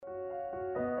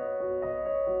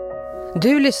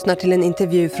Du lyssnar till en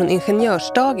intervju från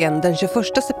Ingenjörsdagen den 21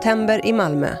 september i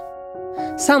Malmö.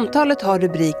 Samtalet har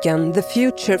rubriken The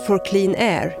Future for Clean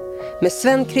Air med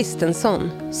Sven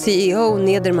Kristensson, CEO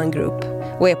Nederman Group,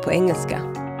 och är på engelska.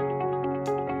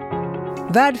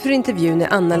 Värd för intervjun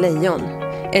är Anna Leijon,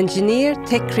 engineer,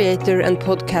 tech creator and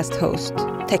podcast host,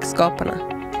 Techskaparna.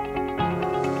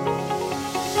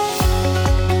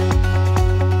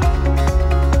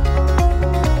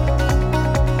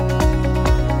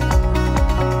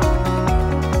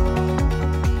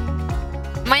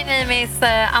 My name is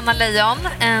Anna Leijon,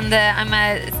 and I'm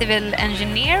a civil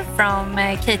engineer from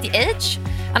KTH,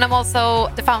 and I'm also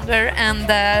the founder and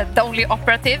the only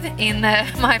operative in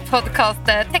my podcast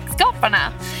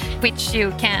Techskaparna, which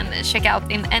you can check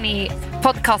out in any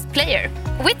podcast player.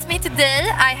 With me today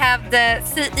I have the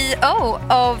CEO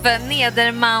of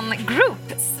Nederman Group,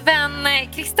 Sven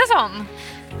Kristensson.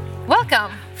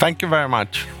 Welcome. Thank you very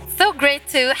much. So great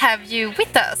to have you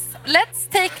with us. Let's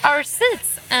take our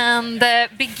seats and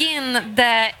begin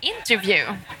the interview.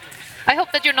 I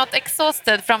hope that you're not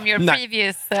exhausted from your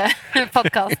previous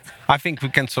podcast. I think we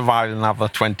can survive another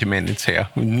 20 minutes here.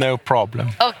 No problem.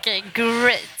 Okay,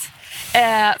 great.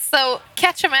 So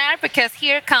catch some air, because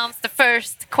here comes the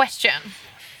first question.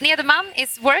 Nederman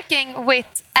is working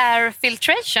with air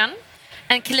filtration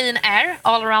and clean air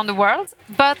all around the world.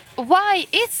 But why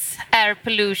is air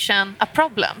pollution a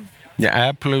problem? Yeah,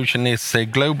 air pollution is a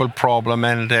global problem,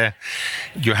 and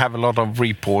you have a lot of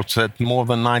reports that more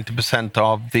than 90%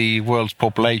 of the world's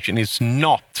population is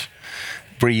not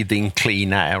breathing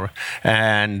clean air.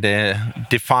 And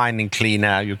defining clean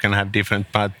air, you can have different,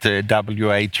 but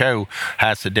WHO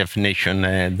has a definition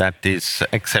that is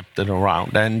accepted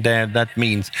around. And that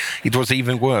means it was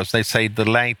even worse. They say the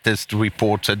latest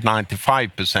report said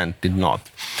 95% did not.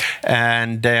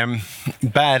 And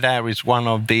bad air is one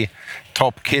of the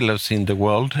top killers in the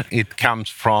world. It comes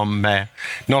from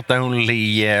not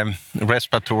only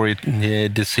respiratory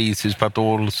diseases, but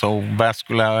also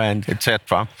vascular and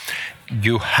etc.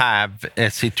 You have a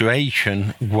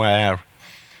situation where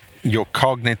your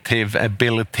cognitive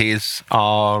abilities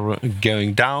are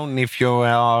going down if you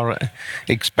are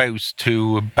exposed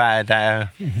to bad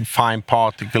air, fine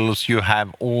particles. You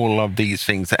have all of these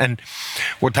things. And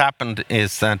what happened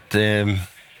is that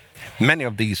many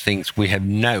of these things we have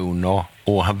known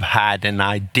or have had an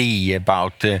idea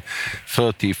about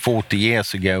 30, 40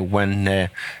 years ago, when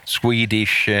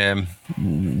Swedish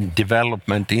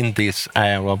development in this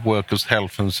area of workers'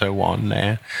 health and so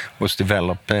on was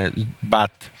developed.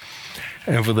 But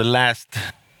over the last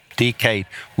decade,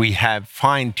 we have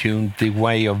fine-tuned the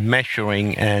way of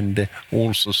measuring and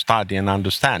also study and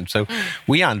understand. So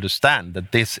we understand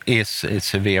that this is a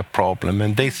severe problem,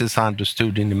 and this is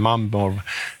understood in a number of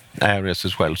areas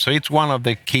as well. So it's one of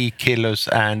the key killers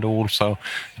and also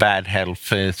bad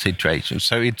health situations.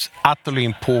 So it's utterly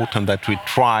important that we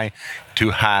try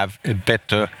to have a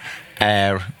better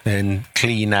air and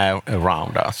clean air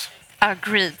around us.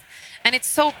 Agreed. And it's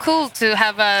so cool to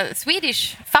have a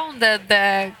Swedish founded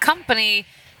company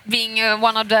being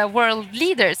one of the world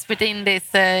leaders within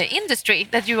this industry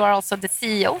that you are also the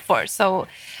CEO for. So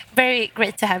very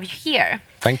great to have you here.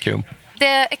 Thank you.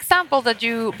 The example that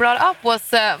you brought up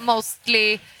was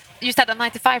mostly, you said that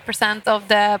 95% of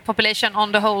the population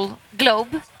on the whole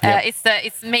globe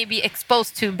is maybe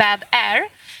exposed to bad air.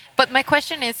 But my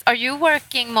question is, are you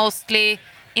working mostly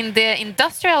in the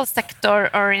industrial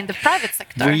sector or in the private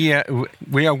sector?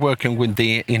 We are working with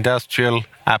the industrial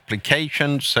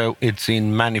application, so it's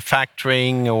in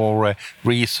manufacturing or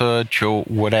research or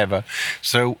whatever.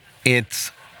 So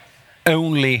it's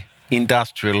only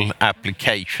industrial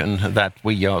application that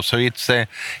we are. So it's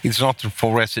not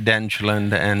for residential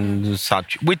and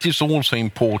such, which is also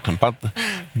important, but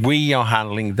we are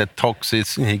handling the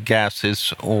toxic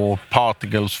gases or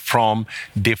particles from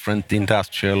different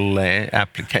industrial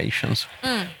applications.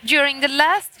 During the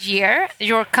last year,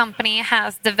 your company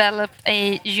has developed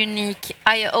a unique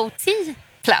IoT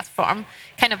platform,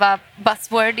 kind of a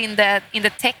buzzword in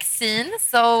the tech scene.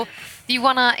 So do you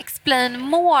want to explain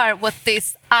more what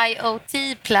this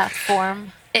IoT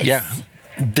platform is? Yeah.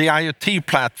 The IoT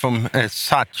platform as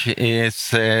such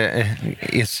is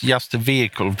just a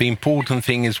vehicle. The important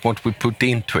thing is what we put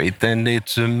into it, and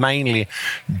it's mainly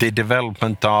the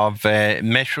development of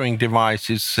measuring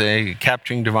devices,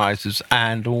 capturing devices,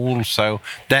 and also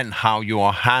then how you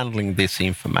are handling this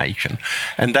information.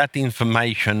 And that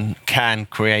information can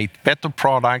create better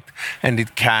product, and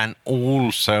it can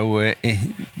also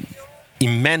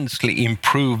immensely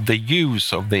improve the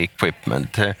use of the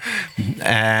equipment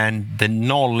and the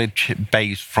knowledge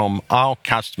base from our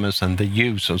customers and the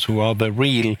users, who are the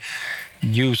real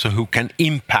user who can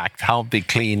impact how the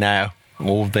clean air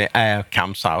or the air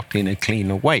comes out in a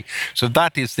cleaner way. So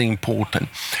that is the important.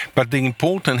 But the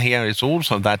important here is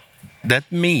also that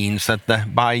means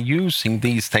that by using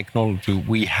these technology,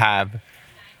 we have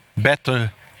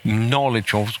better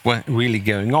knowledge of what's really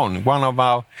going on. One of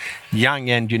our young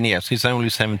engineers, he's only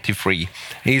 73,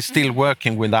 he's still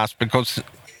working with us because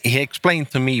he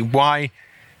explained to me, why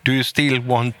do you still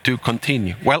want to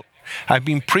continue? Well, I've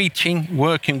been preaching,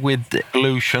 working with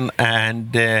pollution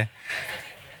and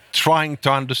trying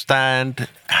to understand,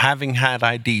 having had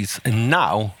ideas. And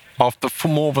now, after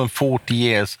more than 40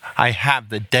 years, I have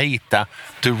the data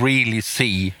to really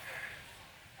see,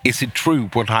 is it true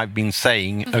what I've been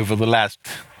saying over the last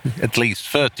at least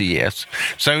 30 years?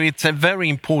 So it's a very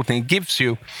important, it gives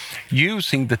you,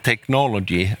 using the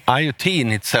technology, IoT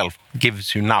in itself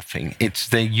gives you nothing. It's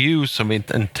the use of it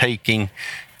and taking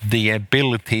the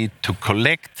ability to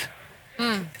collect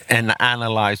and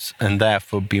analyze and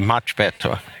therefore be much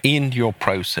better in your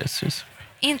processes.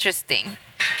 Interesting.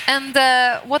 And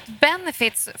what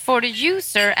benefits for the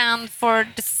user and for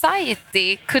the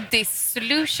society could this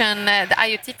solution, the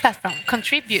IoT platform,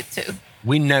 contribute to?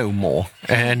 We know more,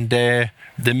 and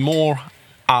the more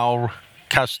our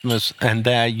customers and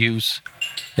their use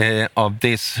of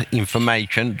this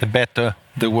information, the better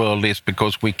the world is,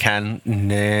 because we can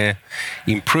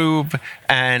improve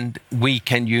and we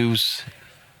can use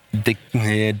the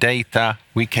data,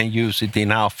 we can use it in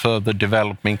our further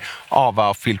development of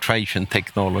our filtration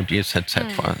technologies,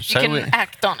 etc. You can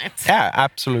act on it. Yeah,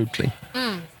 absolutely.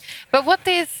 But what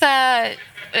is,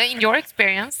 in your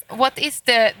experience, what is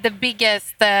the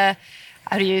biggest,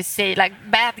 how do you say, like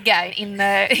bad guy in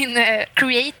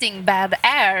creating bad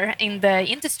air in the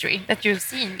industry that you've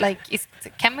seen? Like, is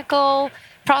it chemical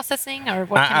processing, or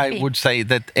what can it be? I would say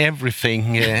that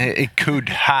everything it could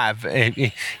have,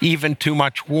 even too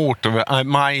much water.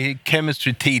 My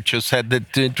chemistry teacher said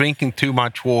that drinking too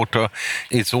much water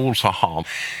is also harm.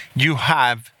 You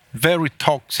have very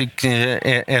toxic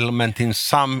element in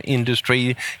some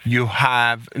industry. You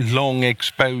have long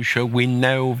exposure. We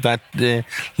know that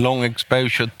long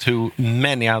exposure to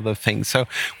many other things. So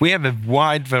we have a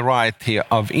wide variety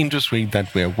of industry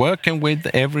that we're working with,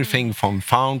 everything from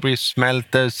foundries,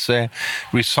 smelters,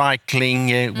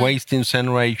 recycling, waste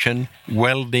incineration,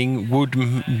 welding, wood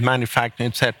manufacturing,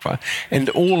 etc. And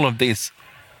all of this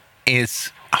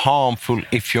is harmful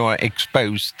if you're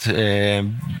exposed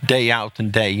day out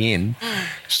and day in.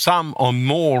 Some are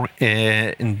more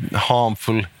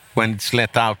harmful when it's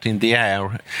let out in the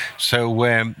air.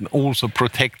 So also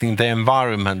protecting the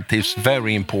environment is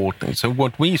very important. So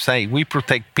what we say, we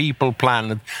protect people,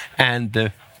 planet, and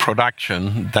the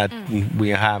production that we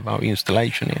have our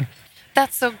installation in.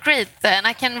 That's so great, and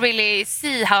I can really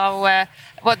see how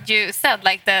what you said,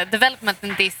 like the development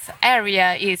in this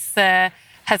area is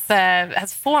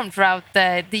has formed throughout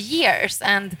the years.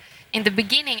 And in the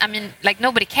beginning, I mean, like,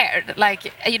 nobody cared,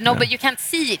 like, but you can't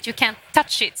see it, you can't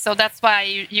touch it, so that's why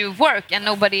you work and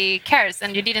nobody cares.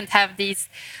 And you didn't have these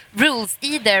rules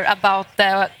either about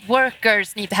the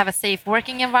workers need to have a safe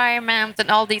working environment and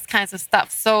all these kinds of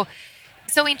stuff. So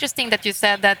interesting that you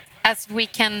said that as we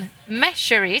can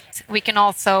measure it, we can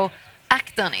also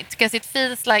act on it, because it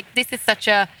feels like this is such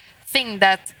a thing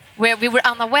that where we were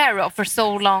unaware of for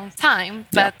so long time,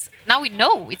 but now we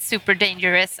know it's super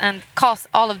dangerous and cause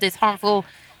all of these harmful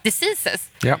diseases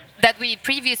that we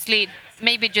previously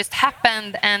maybe just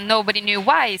happened and nobody knew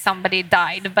why somebody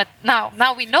died, but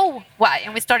now we know why,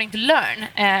 and we're starting to learn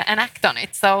and act on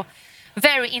it. So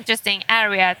very interesting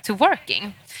area to work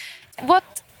in.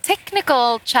 What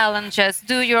technical challenges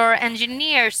do your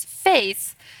engineers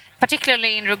face,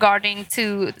 particularly in regarding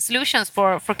to solutions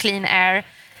for clean air,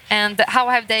 and how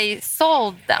have they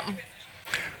solved them?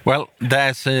 Well,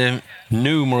 there's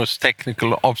numerous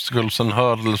technical obstacles and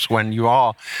hurdles when you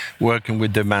are working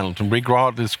with development,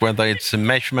 regardless whether it's a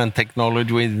measurement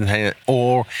technology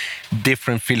or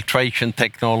different filtration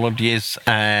technologies,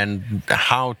 and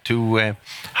how to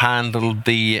handle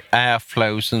the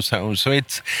airflows and so on. So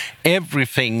it's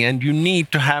everything, and you need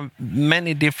to have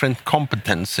many different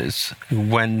competences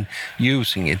when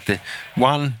using it.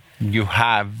 One, you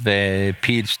have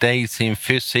PhDs in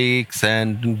physics,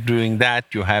 and doing that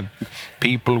you have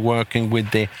people working with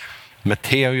the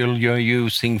material you're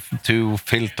using to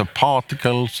filter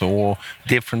particles or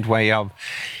different way of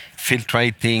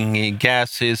filtrating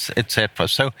gases, etc.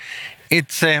 So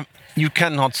it's you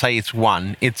cannot say it's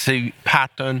one. It's a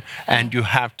pattern, and you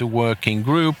have to work in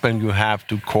group, and you have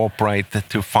to cooperate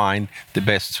to find the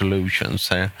best solutions.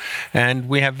 And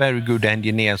we have very good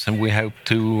engineers, and we hope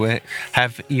to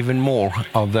have even more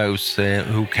of those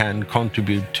who can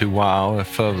contribute to our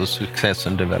further success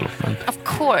and development. Of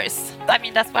course. I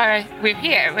mean, that's why we're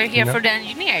here. We're here for the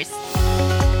engineers.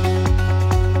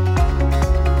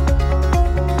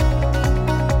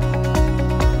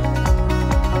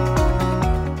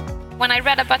 When I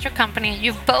read about your company,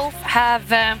 you both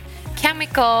have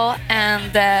chemical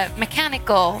and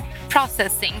mechanical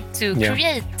processing to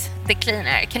create the clean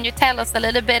air. Can you tell us a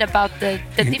little bit about the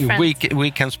difference?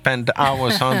 We can spend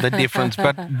hours on the difference,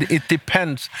 but it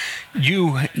depends.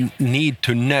 You need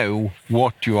to know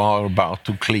what you are about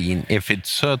to clean. If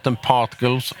it's certain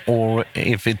particles or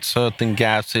if it's certain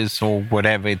gases or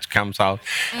whatever it comes out.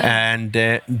 And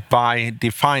by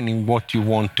defining what you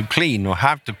want to clean or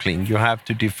have to clean, you have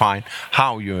to define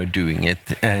how you are doing it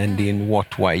and in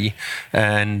what way.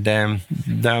 And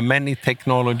there are many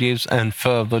technologies and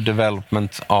further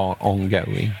developments are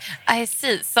ongoing. I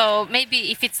see. So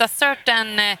maybe if it's a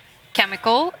certain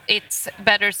chemical, it's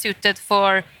better suited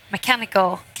for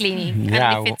mechanical cleaning.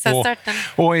 And if it's a certain...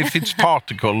 or if it's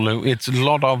particle, it's a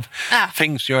lot of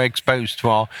things you're exposed to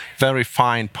are very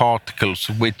fine particles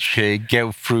which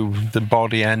go through the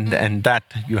body, and that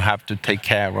you have to take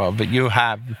care of. But you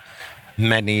have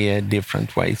many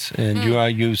different ways, and you are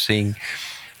using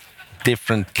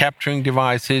different capturing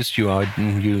devices, you are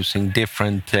using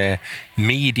different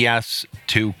medias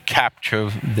to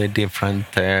capture the different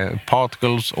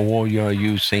particles, or you are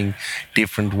using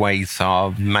different ways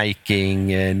of making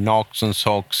NOx and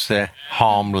SOx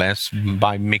harmless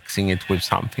by mixing it with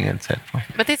something, etc.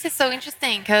 But this is so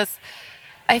interesting because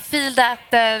I feel that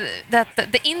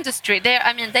the industry,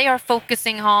 they are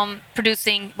focusing on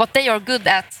producing what they are good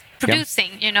at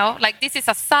producing, like this is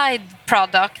a side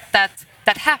product that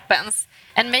happens,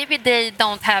 and maybe they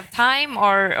don't have time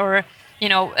or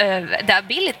the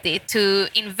ability to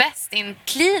invest in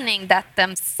cleaning that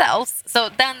themselves. So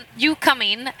then you come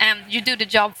in and you do the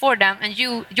job for them, and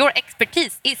your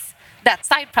expertise is that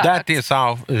side product. That is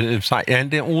our side.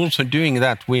 And also doing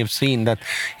that, we have seen that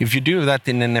if you do that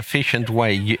in an efficient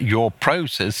way, your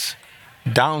process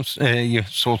down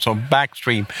sort of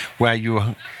backstream where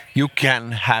you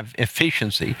can have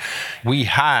efficiency. We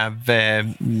have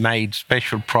made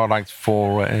special products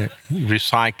for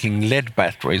recycling lead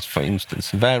batteries, for instance.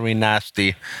 Very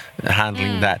nasty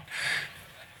handling that.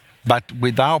 But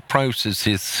with our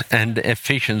processes and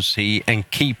efficiency and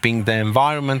keeping the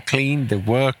environment clean, the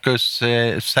workers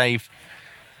safe,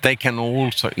 they can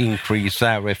also increase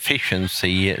their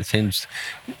efficiency, since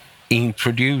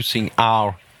introducing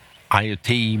our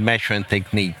IoT measuring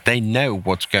technique, they know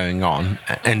what's going on,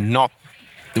 and not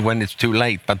when it's too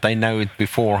late, but they know it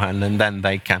beforehand, and then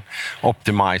they can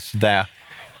optimize their,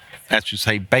 as you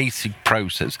say, basic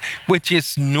process, which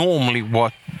is normally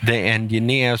what the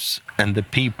engineers and the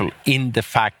people in the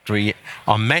factory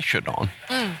are measured on.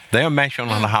 They are measured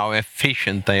on how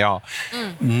efficient they are,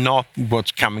 not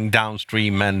what's coming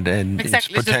downstream and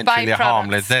exactly, it's potentially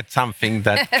harmless. That's something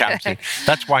that comes in.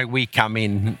 That's why we come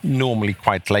in normally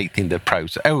quite late in the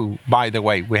process. Oh, by the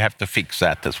way, we have to fix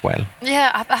that as well.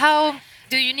 Yeah, how...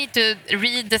 Do you need to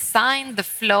redesign the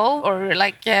flow, or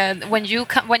like when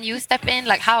you step in,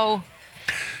 like how?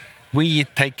 We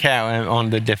take care on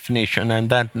the definition, and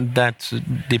that's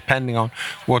depending on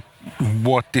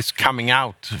what is coming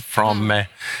out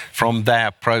from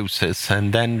their process,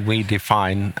 and then we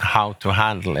define how to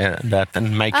handle that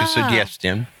and make a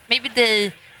suggestion. Maybe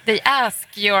they ask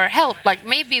your help, like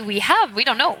maybe we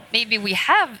don't know, maybe we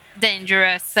have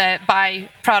dangerous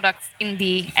byproducts in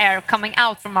the air coming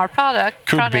out from our product.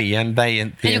 Could be, and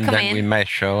then we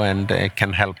measure and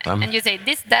can help them. And you say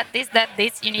this,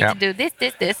 you need to do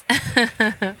this.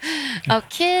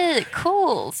 Okay,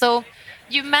 cool. So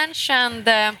you mentioned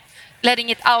letting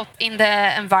it out in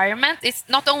the environment. It's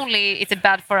not only is it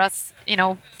bad for us,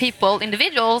 people,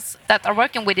 individuals that are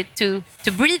working with it to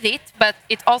breathe it, but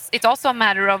it's also a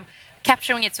matter of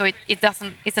capturing it so it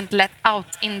isn't let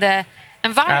out in the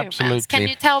environment. Absolutely. Can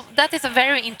you tell? That is a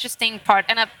very interesting part,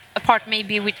 and a part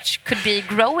maybe which could be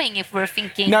growing if we're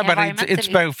thinking environmentally. No, but it's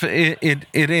both. It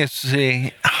is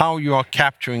how you are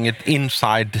capturing it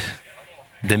inside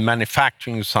the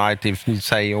manufacturing site, if you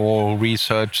say, or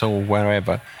research or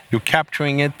wherever. You're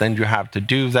capturing it, then you have to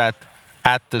do that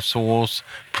at the source,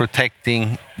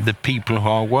 protecting the people who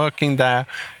are working there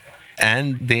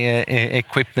and the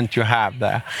equipment you have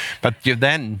there. But you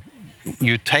then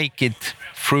you take it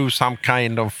through some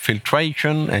kind of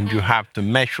filtration, and you have to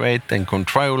measure it and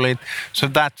control it. So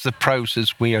that's the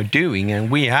process we are doing. And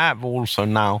we have also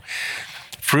now,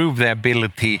 through the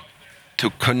ability to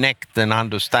connect and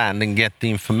understand and get the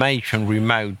information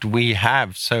remote, we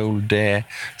have sold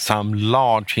some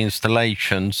large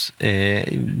installations,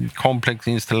 complex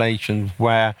installations,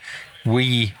 where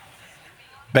we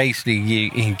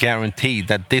basically guarantee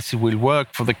that this will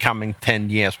work for the coming 10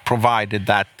 years, provided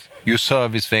that you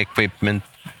service the equipment,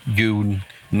 you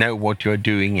know what you're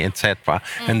doing, etc.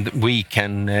 And we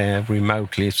can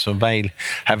remotely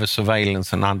have a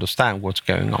surveillance and understand what's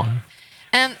going on.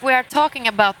 And we are talking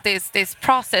about this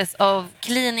process of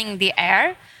cleaning the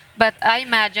air, but I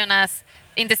imagine as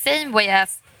in the same way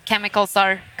as chemicals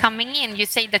are coming in, you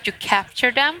say that you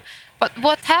capture them. But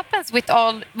what happens with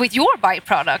your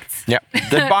byproducts? Yeah,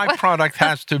 the byproduct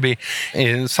has to be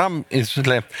some is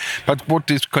left, but what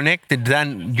is connected,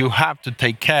 then you have to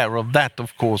take care of that,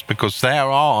 of course, because there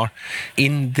are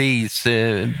in these.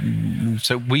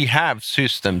 So we have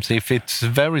systems. If it's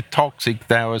very toxic,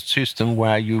 there are a system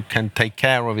where you can take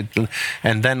care of it,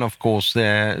 and then of course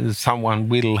someone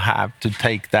will have to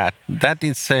take that. That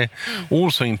is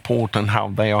also important how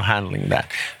they are handling that.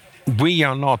 We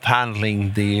are not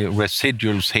handling the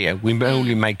residuals here. We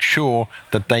only make sure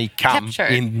that they come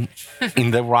in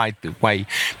the right way.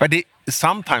 But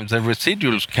sometimes the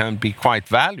residuals can be quite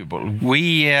valuable.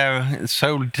 We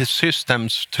sold the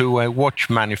systems to a watch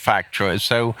manufacturer.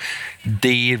 So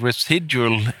the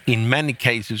residual in many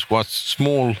cases was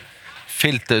small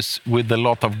filters with a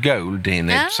lot of gold in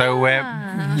it. So,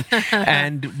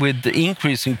 and with the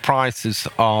increasing prices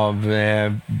of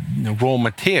raw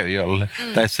material,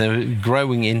 there's a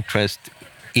growing interest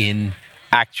in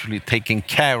actually taking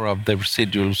care of the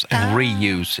residuals and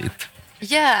reuse it.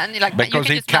 Yeah, and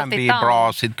because it can be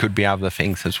brass, it could be other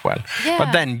things as well. Yeah.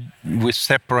 But then we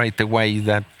separate the way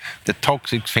that the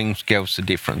toxic things goes a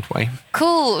different way.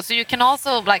 Cool. So you can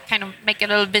also kind of make a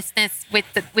little business with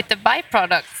the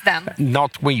byproducts then.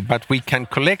 Not we, but we can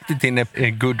collect it in a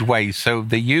good way, so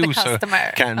the user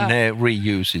can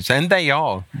reuse it, and they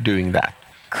are doing that.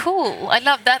 Cool. I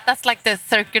love that. That's like the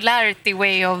circularity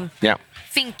way of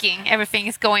thinking. Everything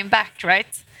is going back,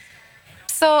 right?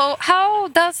 So how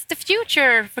does the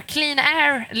future for clean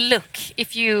air look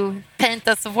if you paint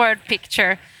us a word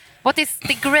picture? What is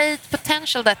the great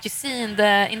potential that you see in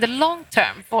the long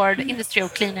term for the industry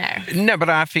of clean air? No, but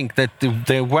I think that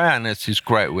the awareness is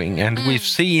growing, and we've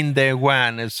seen the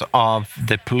awareness of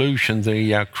the pollution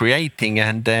they are creating,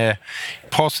 and the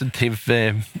positive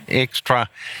extra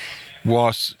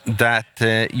was that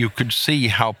you could see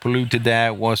how polluted the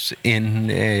air was in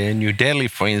New Delhi,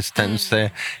 for instance,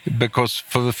 because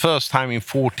for the first time in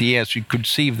 40 years you could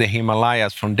see the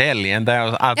Himalayas from Delhi, and there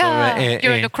are other...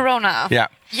 during the corona.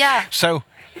 Yeah. So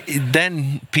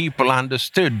then people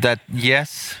understood that,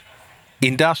 yes,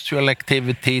 industrial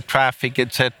activity, traffic,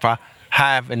 etc.,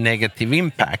 have a negative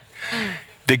impact.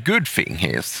 The good thing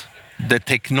is the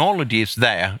technology is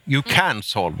there. You can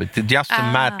solve it. It's just a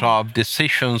matter of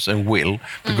decisions and will,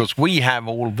 because we have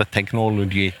all the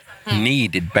technology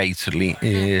needed, basically,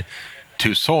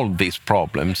 to solve these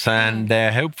problems. And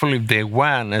hopefully the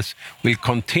awareness will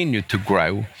continue to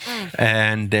grow,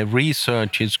 and the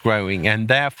research is growing. And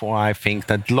therefore, I think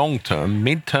that long-term,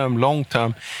 midterm,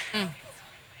 long-term,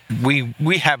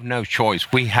 we have no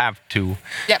choice. We have to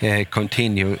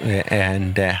continue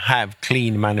and have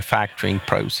clean manufacturing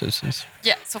processes.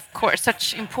 Yes, of course,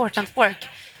 such important work.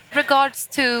 Regards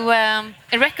to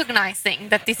recognizing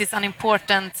that this is an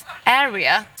important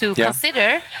area to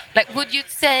consider, would you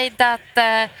say that,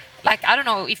 I don't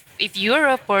know, if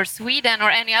Europe or Sweden or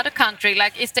any other country,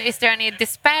 is there any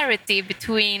disparity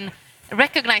between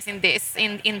recognizing this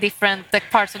in different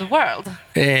parts of the world?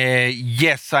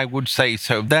 Yes, I would say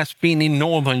so. There's been in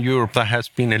Northern Europe, there has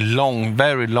been a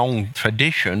very long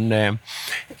tradition.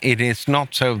 It is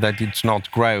not so that it's not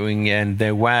growing and the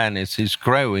awareness is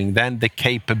growing. Then the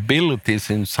capabilities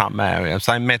in some areas.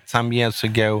 I met some years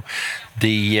ago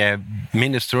the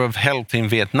Minister of Health in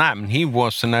Vietnam. He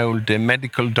was an old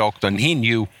medical doctor, and he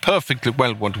knew perfectly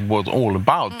well what it was all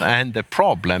about and the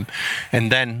problem.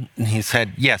 And then he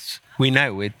said, yes, we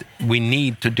know it, we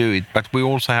need to do it, but we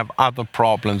also have other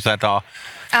problems that are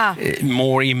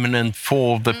more imminent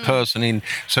for the person in.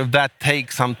 So that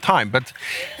takes some time. But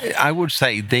I would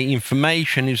say the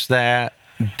information is there,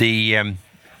 the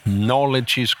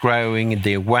knowledge is growing,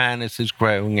 the awareness is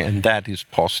growing, and that is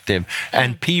positive.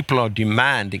 And people are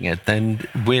demanding it. And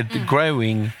with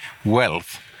growing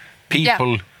wealth,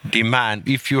 people demand,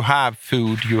 if you have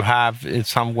food, you have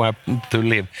somewhere to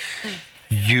live,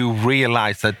 you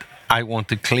realize that I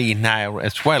want a clean air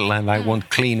as well, and I want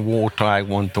clean water, I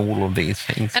want all of these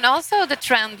things. And also the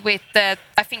trend with,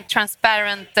 I think,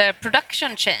 transparent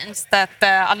production chains that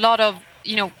a lot of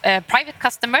private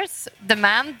customers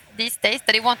demand these days,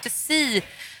 that they want to see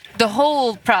the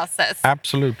whole process.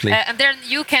 Absolutely. And then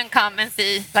you can come and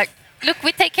see, like, look,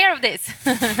 we take care of this.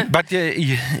 But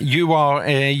you are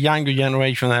a younger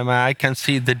generation, and I can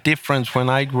see the difference when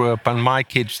I grew up and my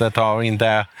kids that are in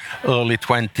their early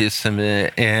 20s,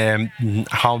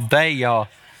 how they are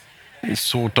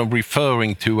sort of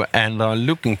referring to and are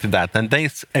looking to that. And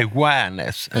this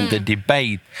awareness and the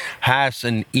debate has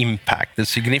an impact, a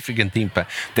significant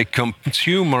impact. The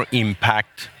consumer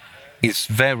impact is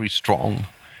very strong.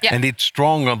 Yeah. And it's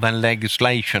stronger than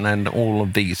legislation and all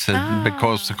of these,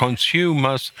 because the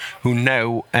consumers who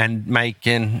know and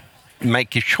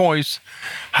make a choice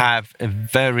have a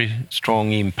very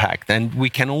strong impact. And we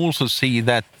can also see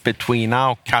that between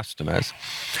our customers.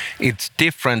 It's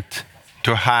different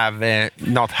to have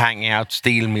not hanging out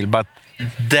steel mill, but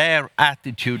their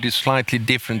attitude is slightly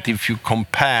different if you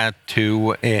compare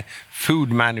to a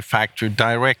food manufacturer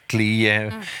directly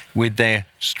with a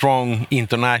strong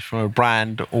international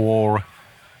brand, or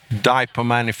diaper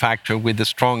manufacturer with a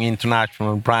strong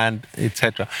international brand,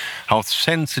 etc. How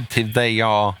sensitive they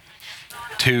are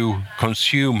to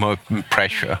consumer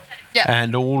pressure. Yeah.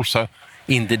 And also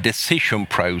in the decision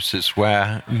process,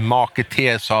 where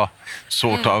marketeers are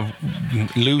sort of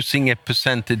losing a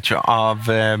percentage of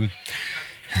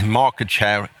market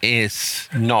share is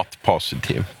not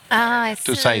positive,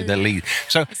 to say the least.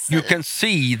 So you can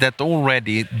see that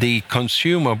already the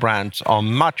consumer brands are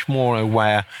much more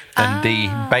aware than the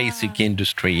basic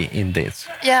industry in this.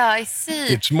 Yeah, I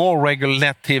see. It's more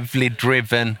regulatory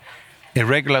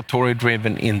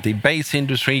driven in the base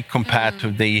industry compared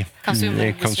to the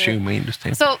consumer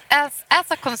industry. So as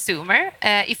a consumer,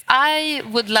 if I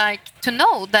would like to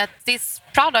know that this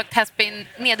product has been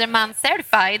Nederman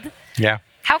certified,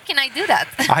 how can I do that?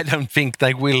 I don't think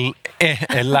they will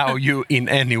allow you in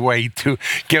any way to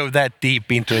go that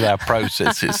deep into their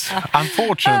processes.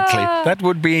 Unfortunately, that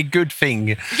would be a good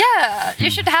thing. Yeah, you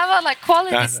should have a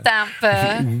quality stamp.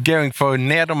 Going for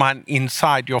Nederman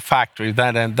inside your factory,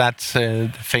 that's the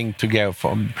thing to go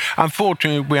for.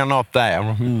 Unfortunately, we are not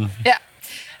there. Yeah.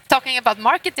 Talking about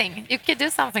marketing, you could do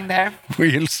something there.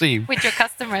 We'll see. With your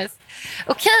customers.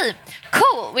 Okay,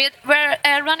 cool. We're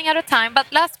running out of time,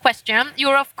 but last question.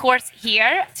 You're, of course,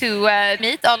 here to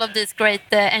meet all of these great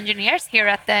engineers here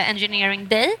at the Engineering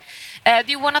Day.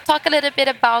 Do you want to talk a little bit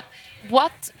about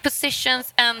what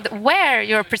positions and where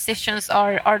your positions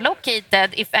are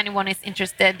located, if anyone is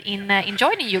interested in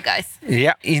joining you guys?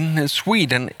 Yeah, in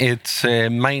Sweden, it's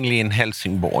mainly in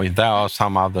Helsingborg. There are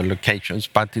some other locations,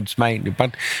 but it's mainly.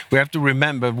 But we have to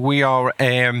remember, we are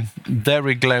a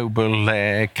very global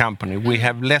company. We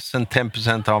have less than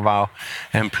 10% of our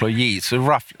employees,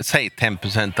 roughly, say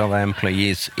 10% of our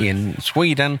employees in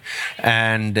Sweden,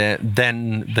 and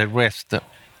then the rest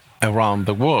around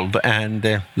the world,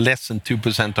 and less than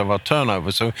 2% of our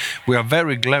turnover. So we are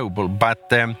very global, but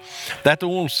that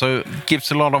also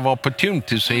gives a lot of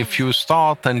opportunities. So if you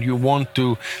start and you want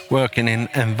to work in an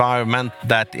environment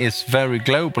that is very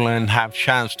global and have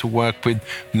chance to work with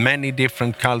many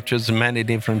different cultures, many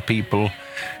different people,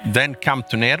 then come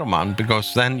to Nederman,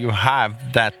 because then you have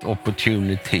that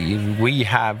opportunity. We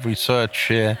have research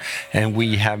and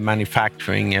we have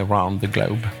manufacturing around the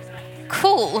globe.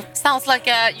 Cool. Sounds like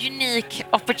a unique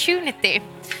opportunity.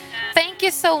 Thank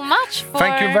you so much.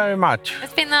 Thank you very much.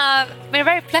 It's been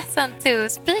very pleasant to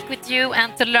speak with you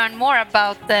and to learn more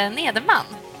about Nederman.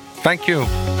 Thank you.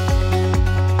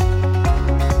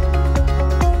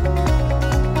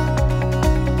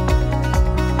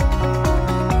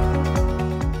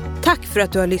 Tack för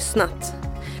att du har lyssnat.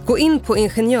 Gå in på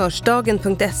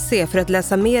Ingenjörsdagen.se för att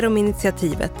läsa mer om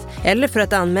initiativet, eller för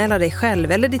att anmäla dig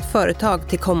själv eller ditt företag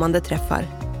till kommande träffar.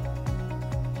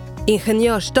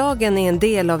 Ingenjörsdagen är en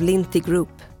del av Linti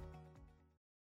Group.